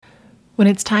When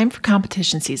it's time for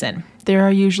competition season, there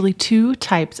are usually two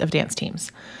types of dance teams.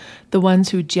 The ones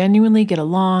who genuinely get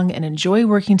along and enjoy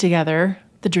working together,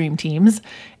 the dream teams,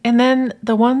 and then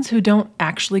the ones who don't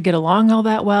actually get along all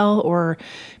that well, or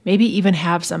maybe even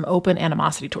have some open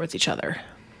animosity towards each other.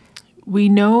 We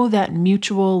know that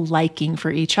mutual liking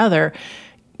for each other,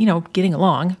 getting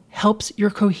along, helps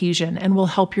your cohesion and will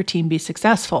help your team be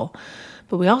successful.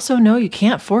 But we also know you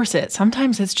can't force it.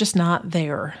 Sometimes it's just not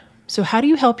there. So how do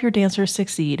you help your dancers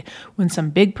succeed when some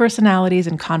big personalities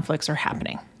and conflicts are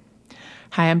happening?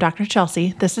 Hi, I'm Dr.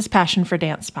 Chelsea. This is Passion for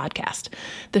Dance podcast,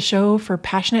 the show for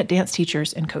passionate dance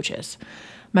teachers and coaches.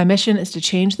 My mission is to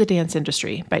change the dance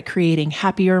industry by creating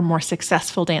happier, more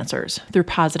successful dancers through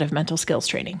positive mental skills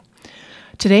training.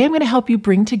 Today, I'm going to help you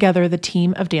bring together the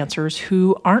team of dancers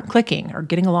who aren't clicking or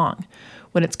getting along.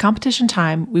 When it's competition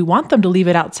time, we want them to leave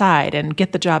it outside and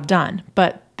get the job done,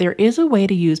 but there is a way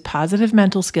to use positive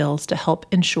mental skills to help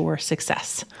ensure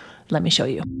success. Let me show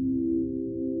you.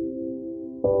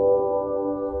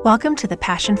 Welcome to the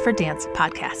Passion for Dance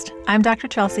podcast. I'm Dr.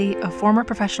 Chelsea, a former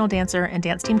professional dancer and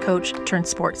dance team coach turned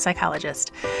sports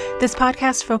psychologist. This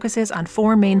podcast focuses on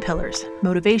four main pillars: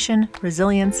 motivation,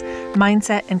 resilience,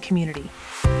 mindset, and community.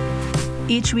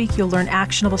 Each week, you'll learn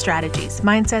actionable strategies,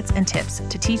 mindsets, and tips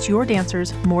to teach your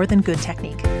dancers more than good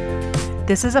technique.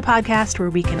 This is a podcast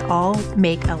where we can all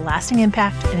make a lasting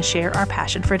impact and share our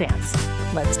passion for dance.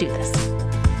 Let's do this.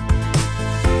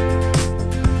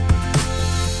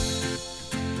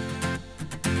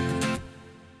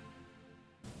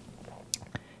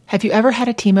 Have you ever had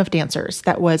a team of dancers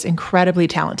that was incredibly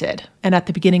talented? And at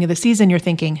the beginning of the season, you're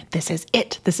thinking, this is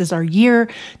it. This is our year.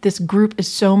 This group is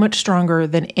so much stronger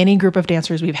than any group of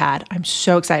dancers we've had. I'm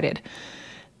so excited.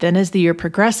 Then as the year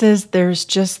progresses, there's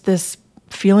just this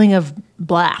feeling of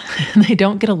blah. They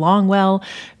don't get along well.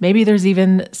 Maybe there's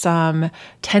even some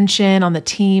tension on the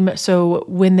team. So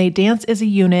when they dance as a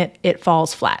unit, it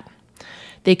falls flat.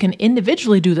 They can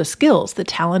individually do the skills, the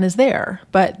talent is there,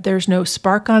 but there's no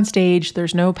spark on stage,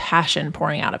 there's no passion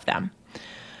pouring out of them.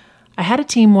 I had a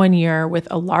team one year with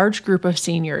a large group of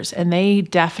seniors, and they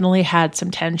definitely had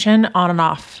some tension on and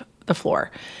off the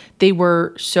floor. They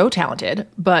were so talented,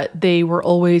 but they were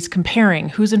always comparing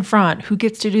who's in front, who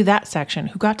gets to do that section,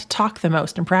 who got to talk the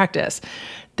most in practice.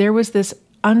 There was this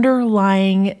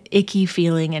underlying icky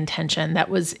feeling and tension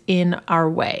that was in our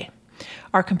way.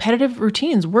 Our competitive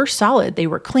routines were solid. They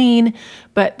were clean,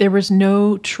 but there was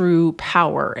no true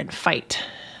power and fight.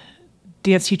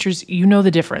 Dance teachers, you know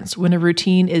the difference when a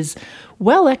routine is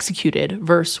well executed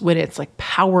versus when it's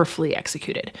powerfully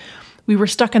executed. We were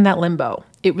stuck in that limbo.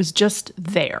 It was just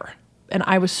there, and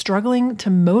I was struggling to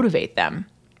motivate them.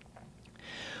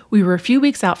 We were a few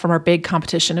weeks out from our big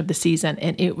competition of the season,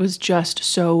 and it was just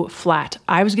so flat.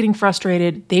 I was getting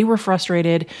frustrated. They were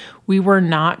frustrated. We were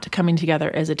not coming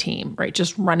together as a team, right?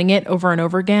 Just running it over and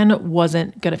over again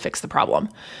wasn't going to fix the problem.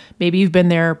 Maybe you've been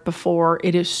there before.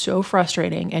 It is so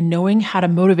frustrating, and knowing how to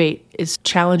motivate is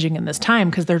challenging in this time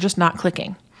because they're just not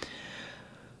clicking.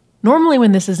 Normally,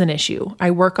 when this is an issue,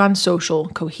 I work on social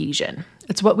cohesion.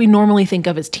 It's what we normally think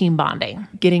of as team bonding,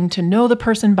 getting to know the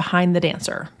person behind the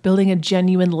dancer, building a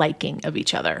genuine liking of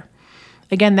each other.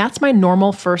 Again, that's my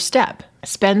normal first step.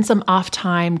 Spend some off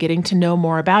time getting to know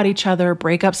more about each other,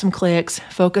 break up some cliques,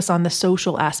 focus on the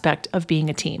social aspect of being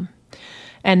a team.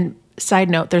 And side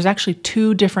note, there's actually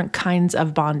two different kinds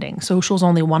of bonding. Social's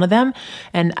only one of them,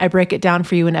 and I break it down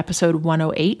for you in episode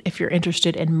 108 if you're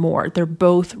interested in more. They're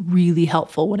both really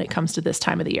helpful when it comes to this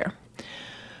time of the year.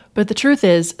 But the truth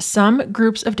is, some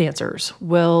groups of dancers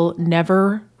will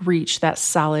never reach that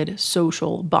solid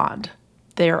social bond.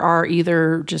 There are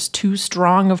either just too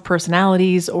strong of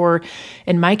personalities, or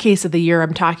in my case of the year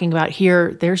I'm talking about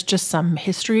here, there's just some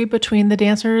history between the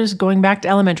dancers going back to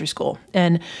elementary school,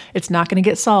 and it's not going to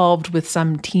get solved with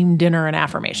some team dinner and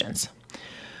affirmations.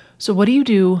 So what do you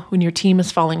do when your team is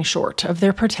falling short of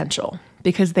their potential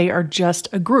because they are just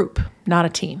a group, not a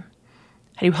team?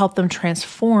 How do you help them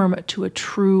transform to a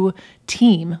true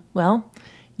team? Well,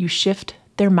 you shift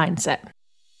their mindset.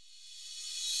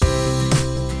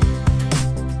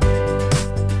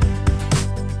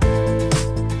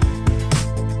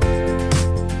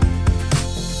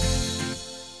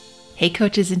 Hey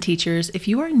coaches and teachers, if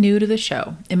you are new to the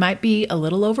show, it might be a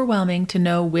little overwhelming to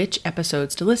know which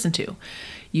episodes to listen to.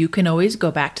 You can always go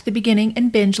back to the beginning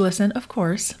and binge listen, of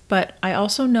course, but I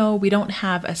also know we don't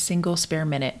have a single spare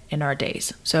minute in our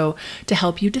days. So to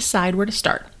help you decide where to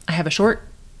start, I have a short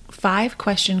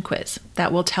 5-question quiz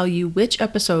that will tell you which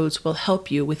episodes will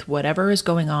help you with whatever is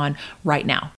going on right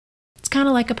now. kind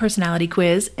of like a personality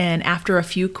quiz, and after a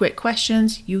few quick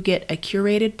questions, you get a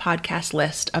curated podcast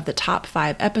list of the top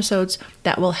 5 episodes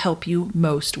that will help you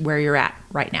most where you're at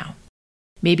right now.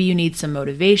 Maybe you need some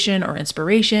motivation or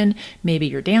inspiration, maybe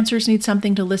your dancers need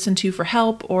something to listen to for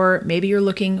help, or maybe you're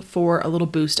looking for a little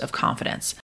boost of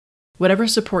confidence. Whatever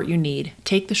support you need,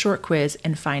 take the short quiz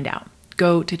and find out.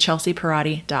 Go to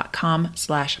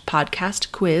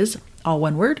chelseaparati.com/podcast quiz, all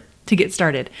one word, to get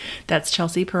started. That's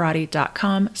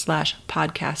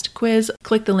chelseaparati.com/podcast quiz.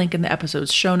 Click the link in the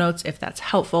episode's show notes if that's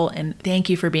helpful. And thank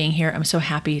you for being here. I'm so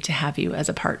happy to have you as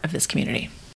a part of this community.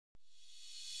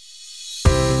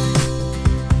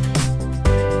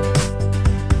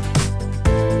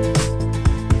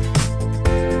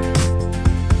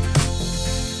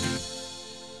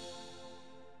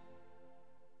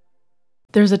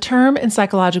 There's a term in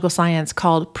psychological science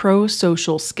called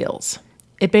pro-social skills.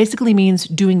 It basically means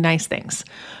doing nice things.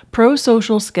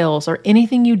 Pro-social skills are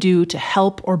anything you do to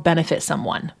help or benefit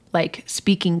someone, like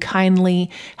speaking kindly,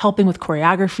 helping with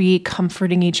choreography,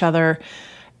 comforting each other.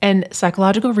 And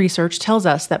psychological research tells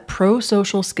us that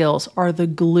pro-social skills are the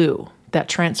glue that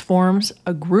transforms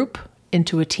a group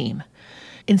into a team.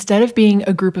 Instead of being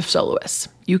a group of soloists,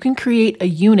 you can create a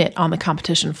unit on the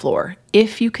competition floor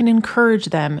if you can encourage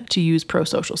them to use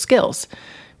pro-social skills,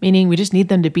 meaning we just need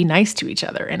them to be nice to each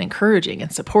other and encouraging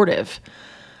and supportive.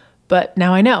 But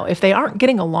now I know if they aren't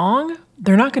getting along,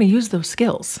 they're not going to use those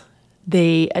skills.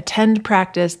 They attend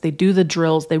practice, they do the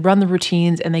drills, they run the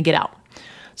routines, and they get out.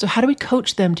 So how do we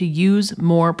coach them to use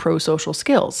more pro-social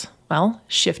skills? Well,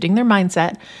 shifting their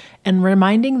mindset and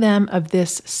reminding them of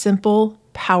this simple,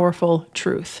 powerful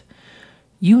truth.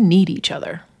 You need each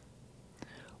other.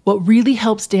 What really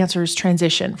helps dancers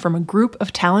transition from a group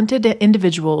of talented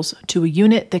individuals to a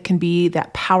unit that can be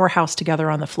that powerhouse together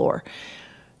on the floor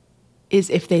is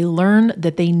if they learn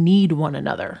that they need one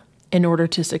another in order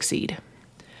to succeed.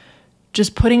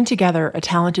 Just putting together a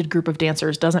talented group of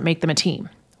dancers doesn't make them a team.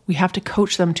 We have to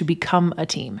coach them to become a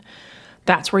team.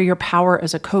 That's where your power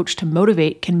as a coach to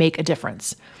motivate can make a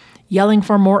difference. Yelling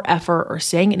for more effort or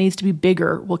saying it needs to be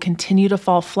bigger will continue to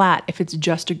fall flat if it's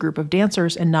just a group of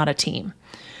dancers and not a team.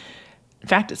 In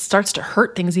fact, it starts to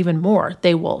hurt things even more.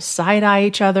 They will side-eye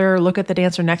each other, look at the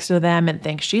dancer next to them and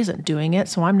think, she isn't doing it,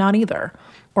 so I'm not either.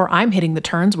 Or I'm hitting the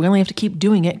turns, we only have to keep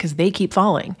doing it because they keep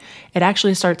falling. It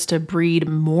actually starts to breed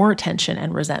more tension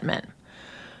and resentment.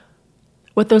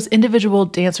 What those individual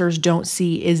dancers don't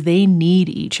see is they need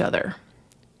each other.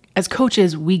 As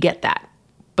coaches, we get that.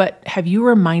 But have you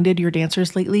reminded your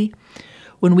dancers lately?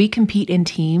 When we compete in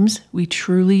teams, we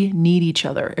truly need each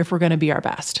other if we're going to be our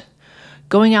best.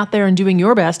 Going out there and doing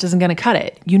your best isn't going to cut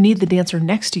it. You need the dancer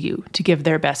next to you to give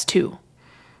their best too.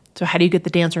 So how do you get the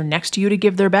dancer next to you to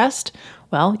give their best?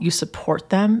 Well, you support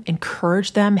them,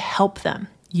 encourage them, help them.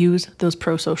 Use those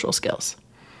pro-social skills.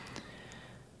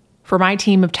 For my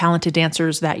team of talented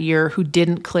dancers that year who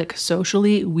didn't click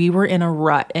socially, we were in a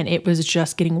rut and it was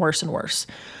just getting worse and worse.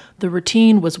 The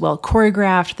routine was well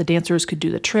choreographed, the dancers could do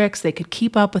the tricks, they could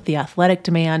keep up with the athletic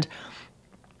demand,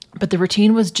 but the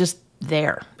routine was just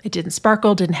there. It didn't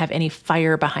sparkle, didn't have any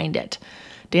fire behind it.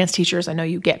 Dance teachers, I know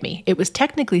you get me. It was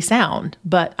technically sound,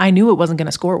 but I knew it wasn't going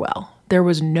to score well. There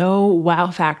was no wow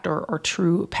factor or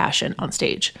true passion on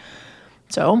stage.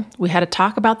 So we had to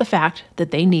talk about the fact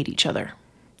that they need each other.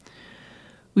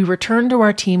 We returned to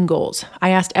our team goals.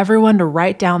 I asked everyone to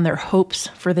write down their hopes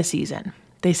for the season.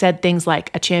 They said things like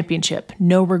a championship,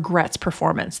 no regrets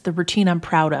performance, the routine I'm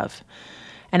proud of.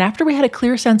 And after we had a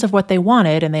clear sense of what they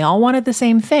wanted, and they all wanted the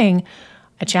same thing,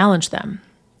 I challenged them.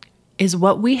 Is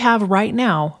what we have right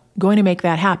now going to make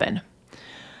that happen?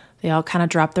 They all kind of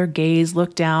dropped their gaze,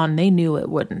 looked down, they knew it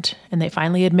wouldn't. And they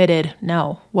finally admitted,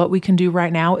 no, what we can do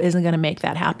right now isn't going to make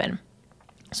that happen.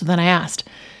 So then I asked,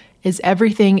 is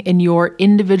everything in your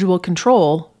individual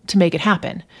control to make it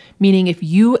happen? Meaning if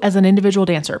you as an individual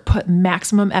dancer put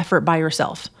maximum effort by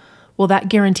yourself, will that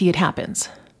guarantee it happens?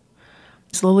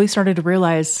 Slowly started to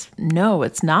realize, no,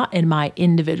 it's not in my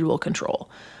individual control.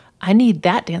 I need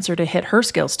that dancer to hit her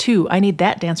skills too. I need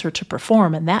that dancer to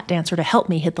perform and that dancer to help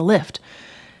me hit the lift.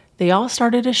 They all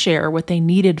started to share what they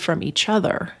needed from each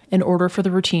other in order for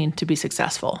the routine to be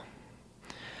successful.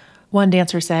 One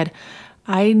dancer said,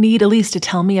 I need Elise to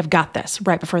tell me I've got this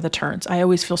right before the turns. I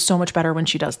always feel so much better when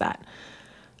she does that.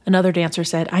 Another dancer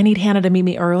said, I need Hannah to meet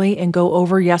me early and go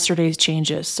over yesterday's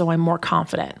changes so I'm more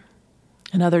confident.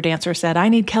 Another dancer said, I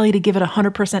need Kelly to give it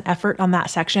 100% effort on that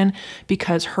section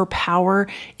because her power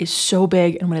is so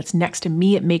big and when it's next to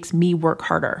me, it makes me work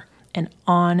harder. And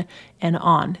on.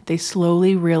 They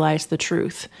slowly realized the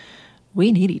truth.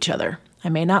 We need each other. I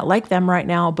may not like them right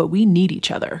now, but we need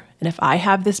each other. And if I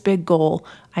have this big goal,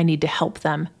 I need to help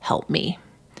them help me.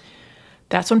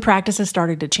 That's when practices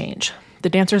started to change. The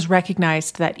dancers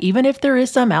recognized that even if there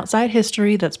is some outside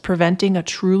history that's preventing a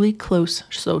truly close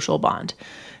social bond,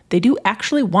 they do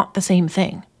actually want the same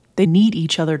thing. They need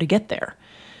each other to get there.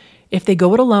 If they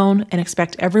go it alone and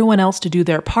expect everyone else to do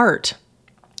their part,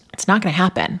 it's not going to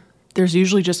happen. There's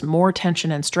usually just more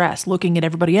tension and stress looking at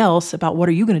everybody else about what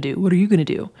are you going to do? What are you going to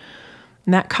do?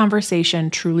 And that conversation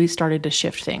truly started to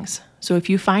shift things. So if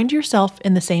you find yourself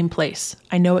in the same place,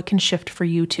 I know it can shift for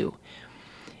you too.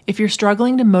 If you're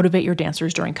struggling to motivate your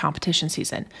dancers during competition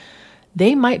season,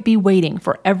 they might be waiting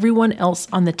for everyone else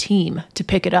on the team to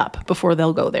pick it up before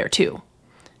they'll go there too.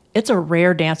 It's a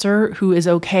rare dancer who is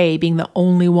okay being the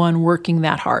only one working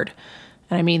that hard.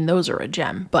 And I mean, those are a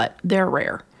gem, but they're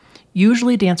rare.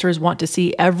 Usually dancers want to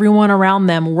see everyone around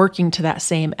them working to that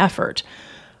same effort.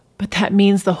 But that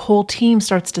means the whole team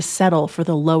starts to settle for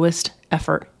the lowest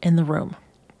effort in the room.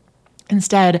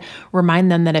 Instead,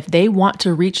 remind them that if they want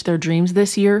to reach their dreams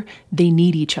this year, they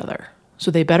need each other. So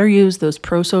they better use those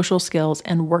pro-social skills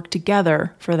and work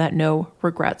together for that no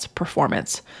regrets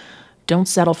performance. Don't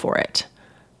settle for it.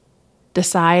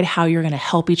 Decide how you're going to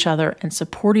help each other and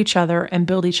support each other and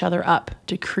build each other up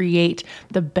to create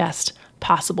the best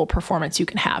possible performance you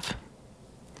can have.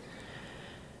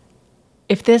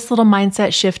 If this little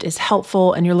mindset shift is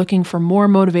helpful and you're looking for more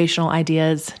motivational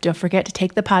ideas, don't forget to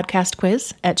take the podcast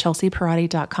quiz at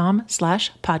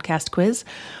chelseaparati.com/podcast quiz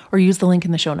or use the link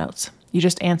in the show notes. You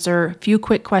just answer a few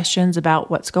quick questions about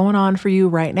what's going on for you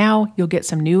right now. You'll get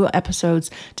some new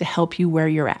episodes to help you where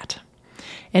you're at.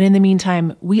 And in the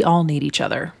meantime, we all need each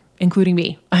other, including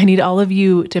me. I need all of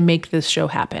you to make this show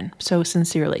happen. So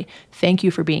sincerely, thank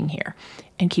you for being here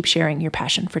and keep sharing your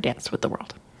passion for dance with the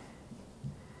world.